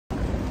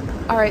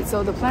All right,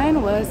 so the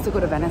plan was to go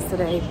to Venice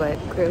today, but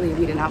clearly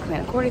we did not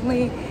plan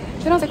accordingly.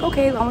 Then I was like,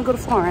 okay, I'm gonna go to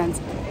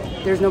Florence.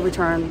 There's no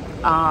return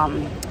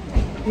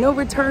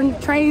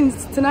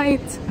trains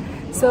tonight.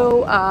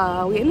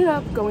 So we ended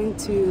up going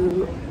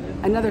to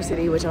another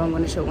city, which I'm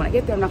gonna show when I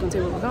get there. I'm not gonna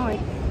tell you where we're going,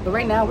 but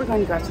right now we're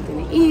going to grab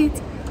something to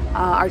eat.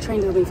 Our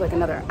train's gonna leave for like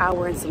another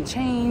hour and some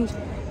change,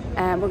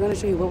 and we're gonna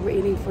show you what we're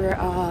eating for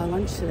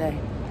lunch today.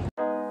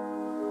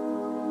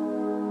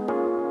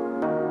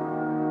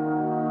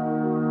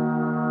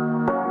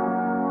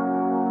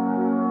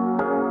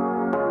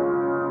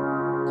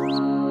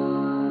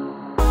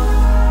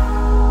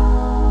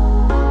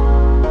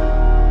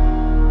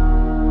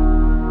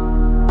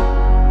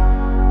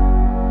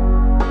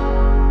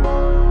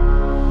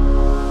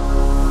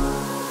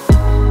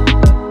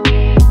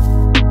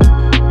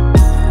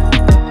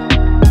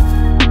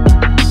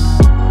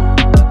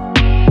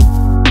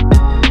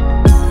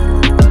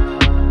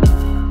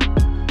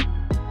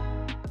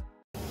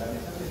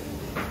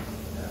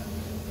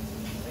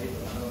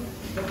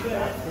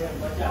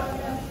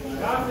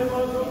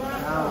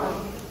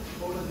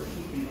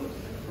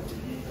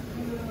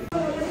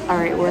 All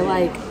right, we're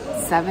like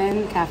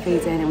 7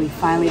 cafes in and we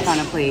finally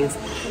found a place.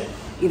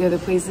 Either the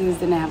places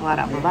didn't have a lot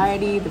of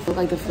variety, the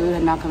food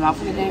had not come out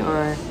for the day,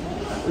 or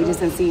we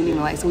just didn't see anything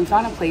we like. So we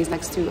found a place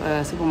next to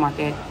a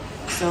supermarket.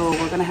 So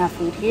we're gonna have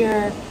food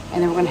here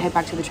and then we're gonna head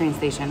back to the train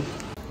station.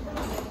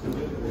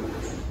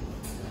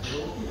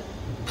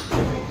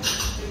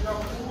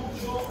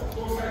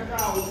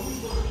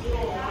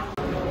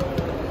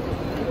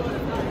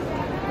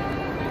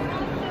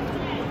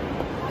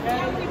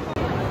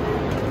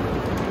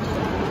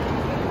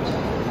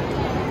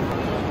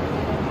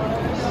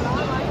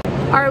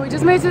 All right, we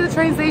just made it to the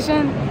train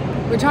station.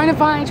 We're trying to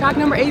find track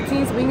number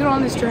 18 so we can get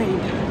on this train.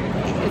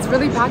 It's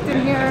really packed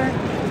in here.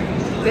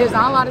 There's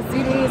not a lot of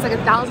seating. It's like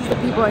thousands of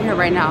people in here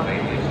right now.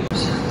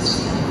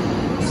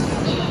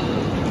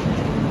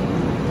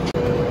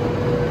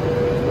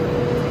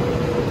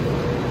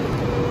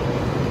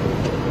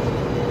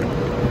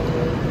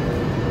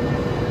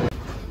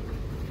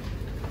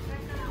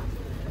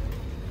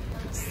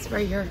 It's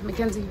right here,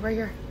 Mackenzie, right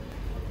here.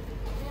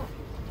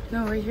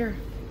 No, right here.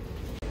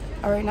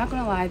 All right, not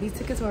gonna lie, these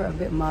tickets were a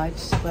bit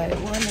much, but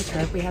we're on the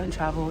trip. We haven't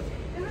traveled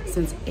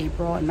since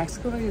April, and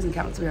Mexico really doesn't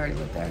count because we already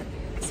lived there.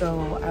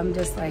 So I'm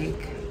just like,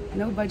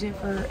 no budget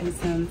for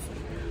instance.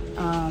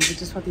 We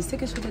just bought these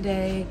tickets for the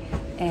day,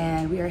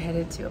 and we are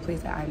headed to a place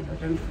that I've never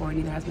been before,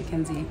 neither has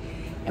Mackenzie,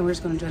 and we're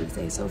just gonna enjoy this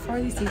day. So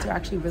far, these seats are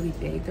actually really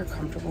big. They're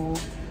comfortable.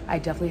 I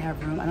definitely have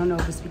room. I don't know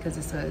if it's because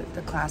it's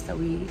the class that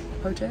we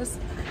purchased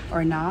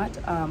or not,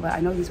 but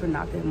I know these were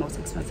not the most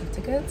expensive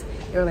tickets.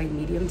 They were like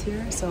medium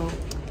tier, so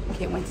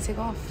can't wait to take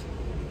off.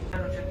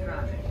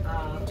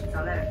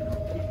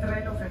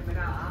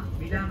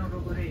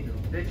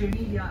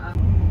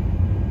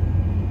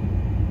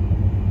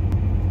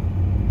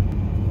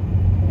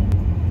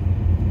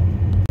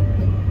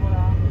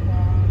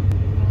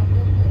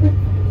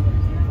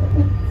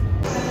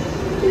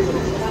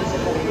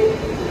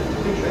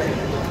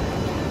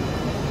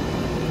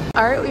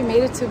 All right, we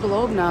made it to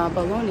Bologna. I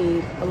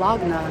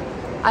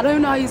don't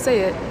even know how you say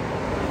it.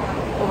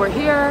 But we're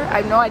here. I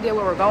have no idea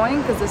where we're going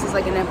because this is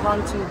like an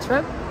impromptu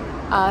trip.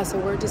 So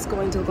we're just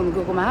going to look on the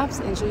Google Maps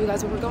and show you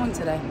guys where we're going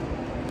today.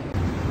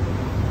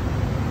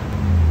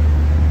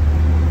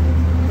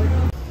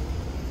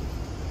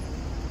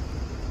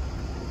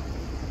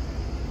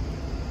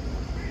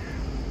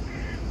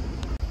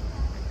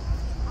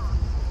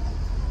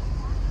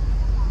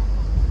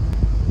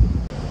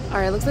 All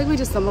right, looks like we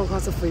just stumbled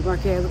across a flea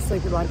market. It looks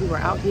like a lot of people are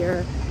out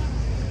here.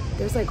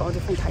 There's like all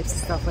different types of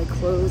stuff, like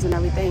clothes and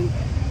everything.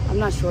 I'm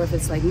not sure if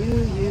it's like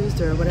new,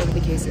 used, or whatever the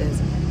case is,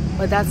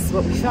 but that's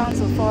what we found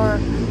so far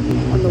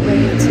on the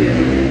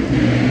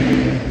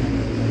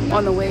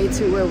way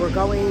to where we're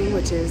going,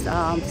 which is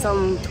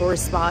some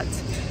tourist spot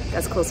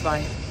that's close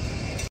by.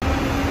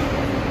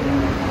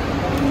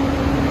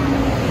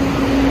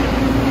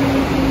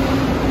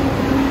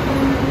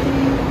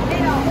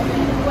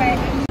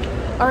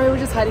 All right, we're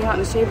just hiding out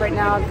in the shade right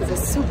now because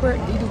it's super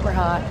duper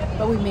hot,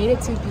 but we made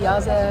it to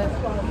Piazza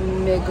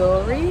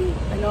Meggiore.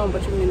 I know I'm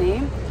butchering the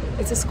name.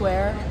 It's a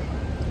square.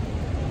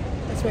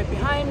 It's right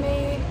behind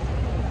me.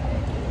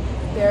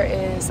 There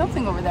is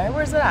something over there.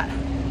 Where's it at?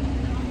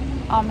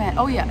 Oh man,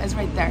 oh yeah, it's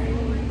right there.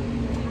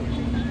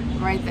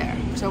 Right there.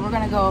 So we're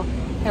gonna go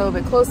get a little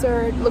bit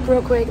closer, look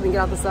real quick, and then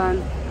get out the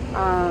sun.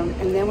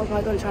 And then we're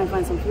probably gonna try and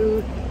find some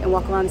food and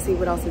walk around and see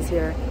what else is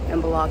here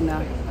in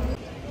Bologna.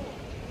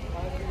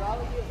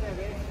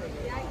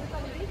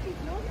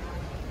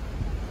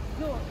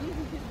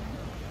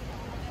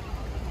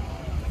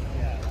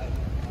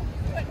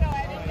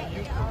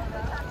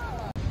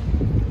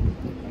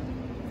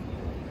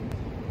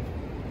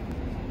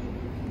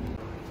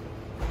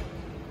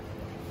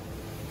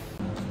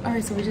 All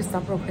right, so we just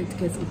stopped real quick to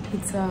get some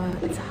pizza.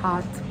 It's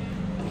hot.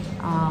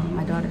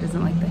 My daughter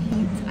doesn't like the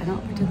heat. I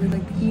don't particularly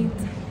like the heat.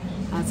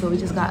 So we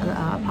just got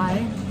a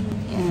pie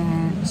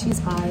and cheese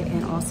pie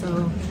and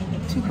also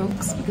 2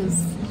 Cokes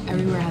because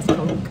everywhere has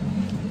Coke.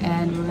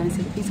 and we're gonna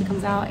see if the pizza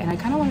comes out. And I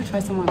kind of want to try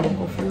some more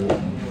local food,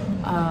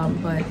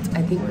 but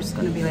I think we're just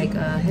gonna be like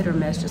a hit or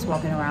miss just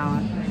walking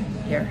around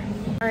here.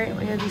 All right,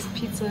 we have these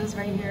pizzas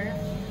right here.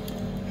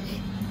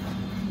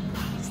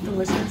 It's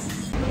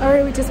delicious. All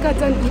right, we just got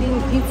done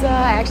eating pizza.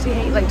 I actually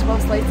ate like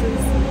 12 slices.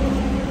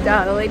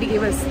 The lady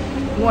gave us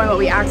more than what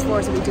we asked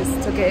for, so we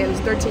just took it. It was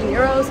 13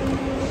 euros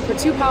for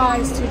 2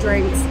 pies, 2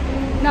 drinks.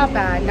 Not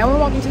bad. Now we're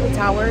walking to the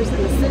towers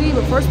in the city,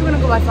 but first we're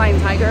gonna go by Flying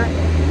Tiger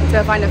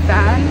to find a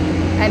fan,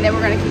 and then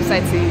we're gonna keep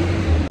sightseeing.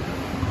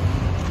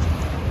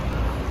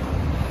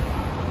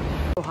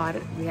 So hot,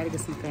 we had to get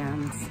some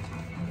fans.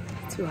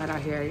 It's too hot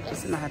out here, it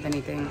just did not have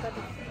anything.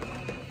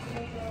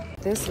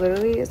 This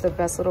literally is the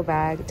best little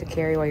bag to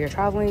carry while you're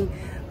traveling.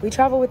 We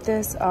travel with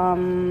this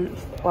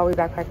while we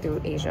backpack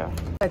through Asia.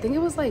 I think it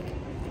was like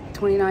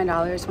 $29,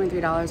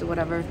 $23 or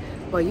whatever,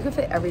 but you can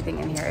fit everything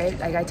in here.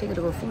 Like I take it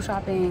to go food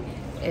shopping.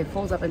 It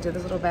folds up into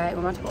this little bag. We're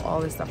about to put all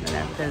this stuff in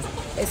there because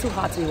it's too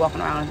hot to be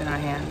walking around with it in our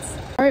hands.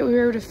 All right, we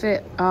were able to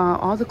fit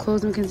all the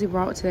clothes Mackenzie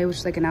brought today, which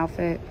is like an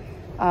outfit,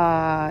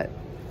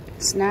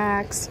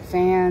 snacks,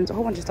 fans, a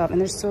whole bunch of stuff.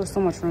 And there's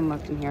so much room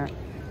left in here.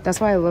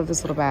 That's why I love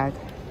this little bag.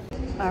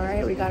 All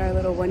right, we got our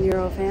little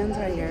 €1 fans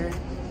right here,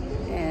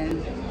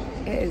 and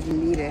it is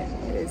needed.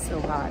 It is so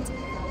hot.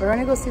 We're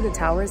gonna go see the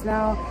towers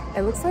now.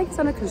 It looks like it's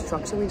under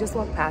construction. We just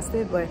walked past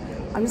it, but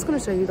I'm just gonna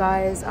show you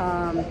guys.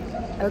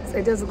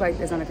 It does look like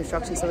it's under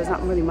construction, so there's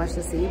not really much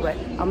to see, but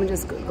I'm gonna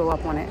just go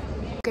up on it.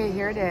 Okay,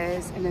 here it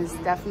is, and it's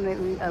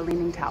definitely a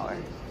leaning tower,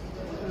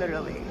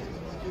 literally.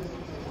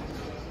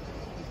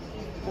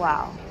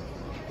 Wow.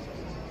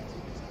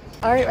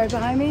 All right, right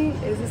behind me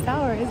is this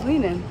tower. It's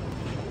leaning.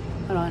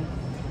 Hold on.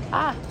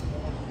 Ah,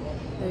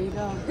 there you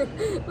go.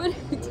 What are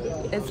you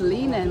doing? It's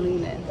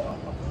leaning.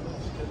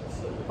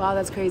 Wow,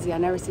 that's crazy.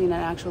 I've never seen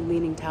an actual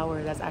leaning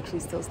tower that's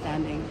actually still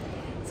standing.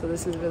 So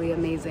this is really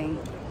amazing.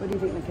 What do you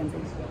think, Mackenzie?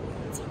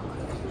 It's hot.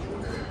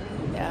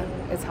 Yeah,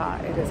 it's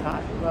hot. It is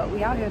hot. But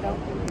we out here though.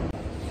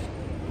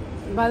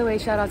 And by the way,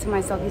 shout out to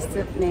my selfie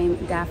stick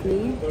named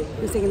Daphne,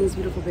 who's taking these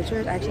beautiful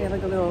pictures. I actually have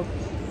like a little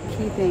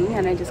key thing,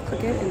 and I just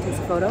click it and it takes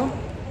a photo.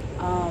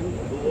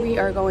 We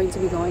are going to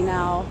be going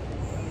now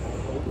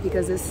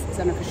because this is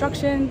under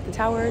construction, the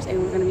towers, and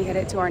we're going to be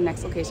headed to our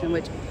next location,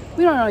 which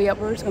we don't know yet.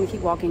 We're just going to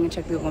keep walking and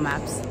check Google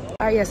Maps.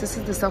 All right, yes, this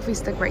is the selfie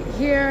stick right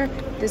here.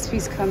 This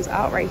piece comes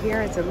out right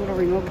here. It's a little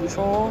remote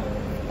control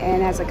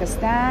and has like a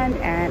stand,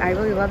 and I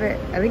really love it.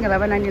 I think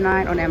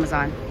 $11.99 on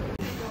Amazon.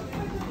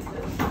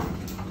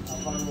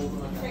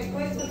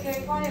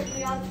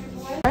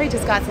 All right,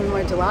 just got some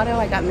more gelato.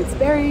 I got mixed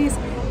berries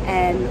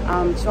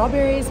and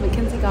strawberries.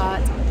 Mackenzie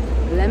got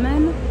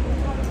lemon.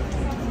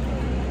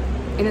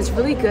 And it's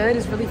really good.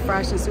 It's really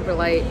fresh and super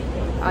light.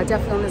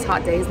 Definitely on this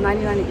hot day. It's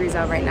 99 degrees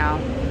out right now.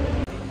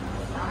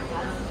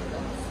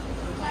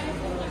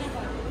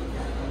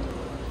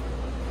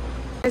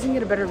 You guys can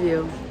get a better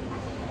view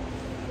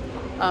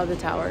of the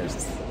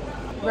towers.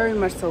 Very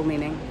much so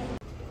leaning.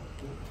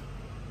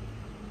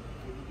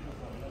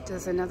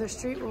 Just another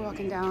street we're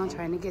walking down,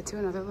 trying to get to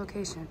another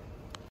location.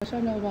 What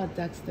y'all know about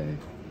Dexter?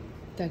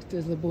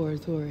 Dexter's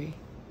Laboratory.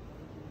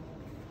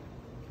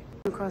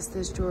 Across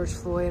this George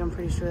Floyd, I'm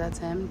pretty sure that's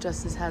him.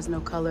 Justice has no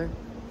color.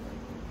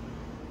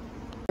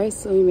 All right,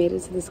 so we made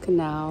it to this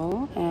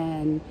canal,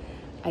 and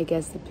I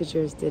guess the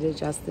pictures did it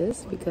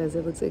justice because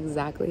it looks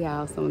exactly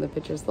how some of the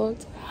pictures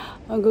looked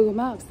on Google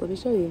Maps. Let me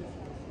show you.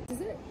 This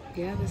is it?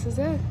 Yeah, this is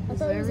it. I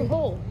thought it was a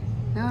hole.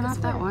 No,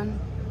 not that one.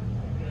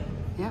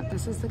 Yep,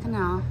 this is the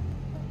canal.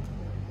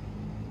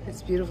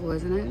 It's beautiful,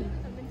 isn't it?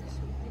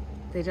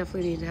 They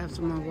definitely need to have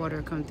some more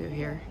water come through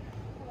here.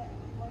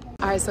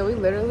 All right, so we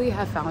literally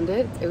have found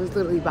it. It was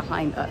literally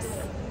behind us.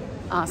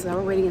 So now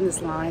we're waiting in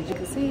this line. As you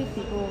can see,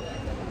 people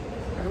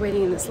are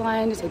waiting in this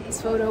line to take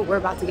this photo. We're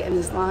about to get in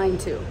this line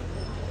too.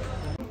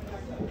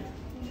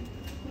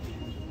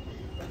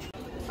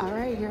 All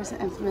right, here's an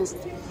infamous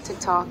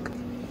TikTok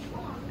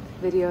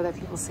video that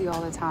people see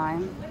all the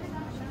time.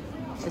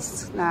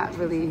 It's not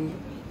really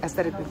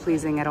aesthetically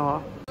pleasing at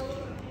all.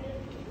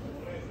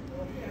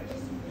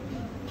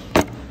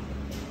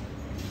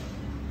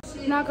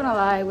 Not gonna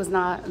lie, I was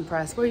not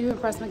impressed. Were you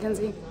impressed,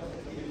 Mackenzie?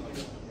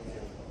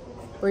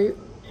 Were you?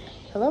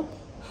 Hello?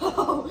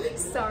 Oh,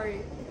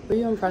 sorry. Were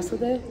you impressed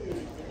with it?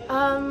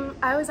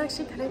 I was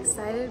actually kind of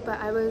excited, but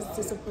I was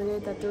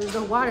disappointed that there was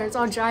no water. It's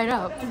all dried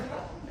up.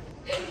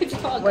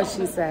 What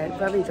she said,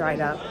 very dried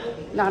up.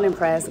 Not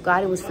impressed.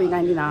 Glad it was free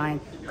 99.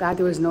 Glad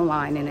there was no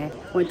line in it.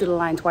 Went through the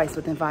line twice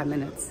within 5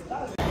 minutes.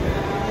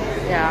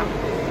 Yeah.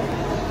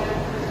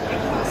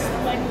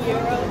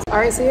 €1. All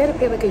right, so you had to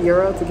pay like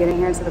 €1 to get in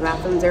here into the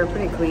bathrooms. They were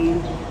pretty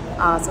clean.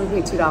 So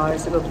we paid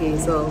 $2 to go pee.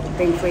 So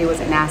thankfully it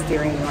wasn't nasty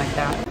or anything like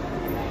that.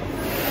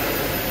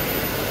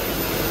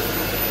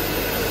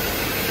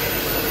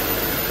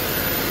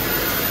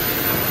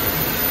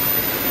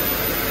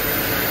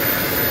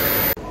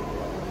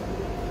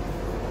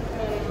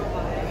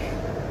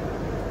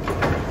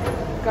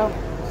 Go.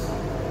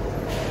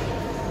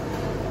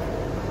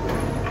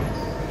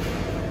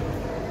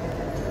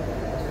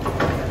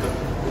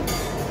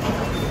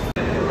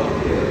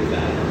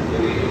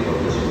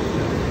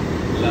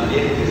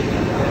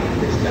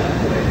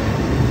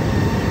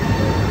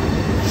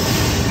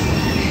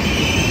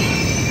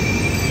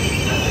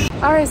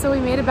 All right, so we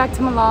made it back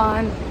to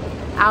Milan.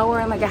 Hour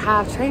and like a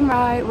half train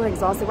ride. We're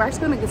exhausted. We're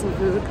actually gonna get some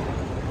food.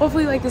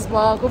 Hopefully like this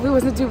vlog, hopefully it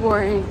wasn't too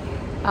boring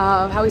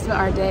of how we spent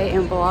our day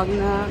in Bologna.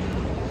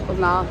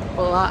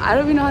 I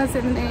don't even know how to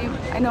say the name.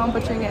 I know I'm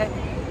butchering it,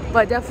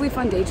 but definitely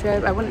fun day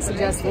trip. I wouldn't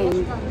suggest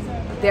staying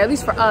there, at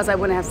least for us. I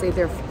wouldn't have stayed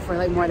there for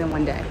like more than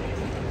one day.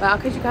 But I'll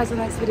catch you guys in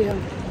the next video.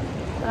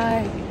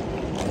 Bye.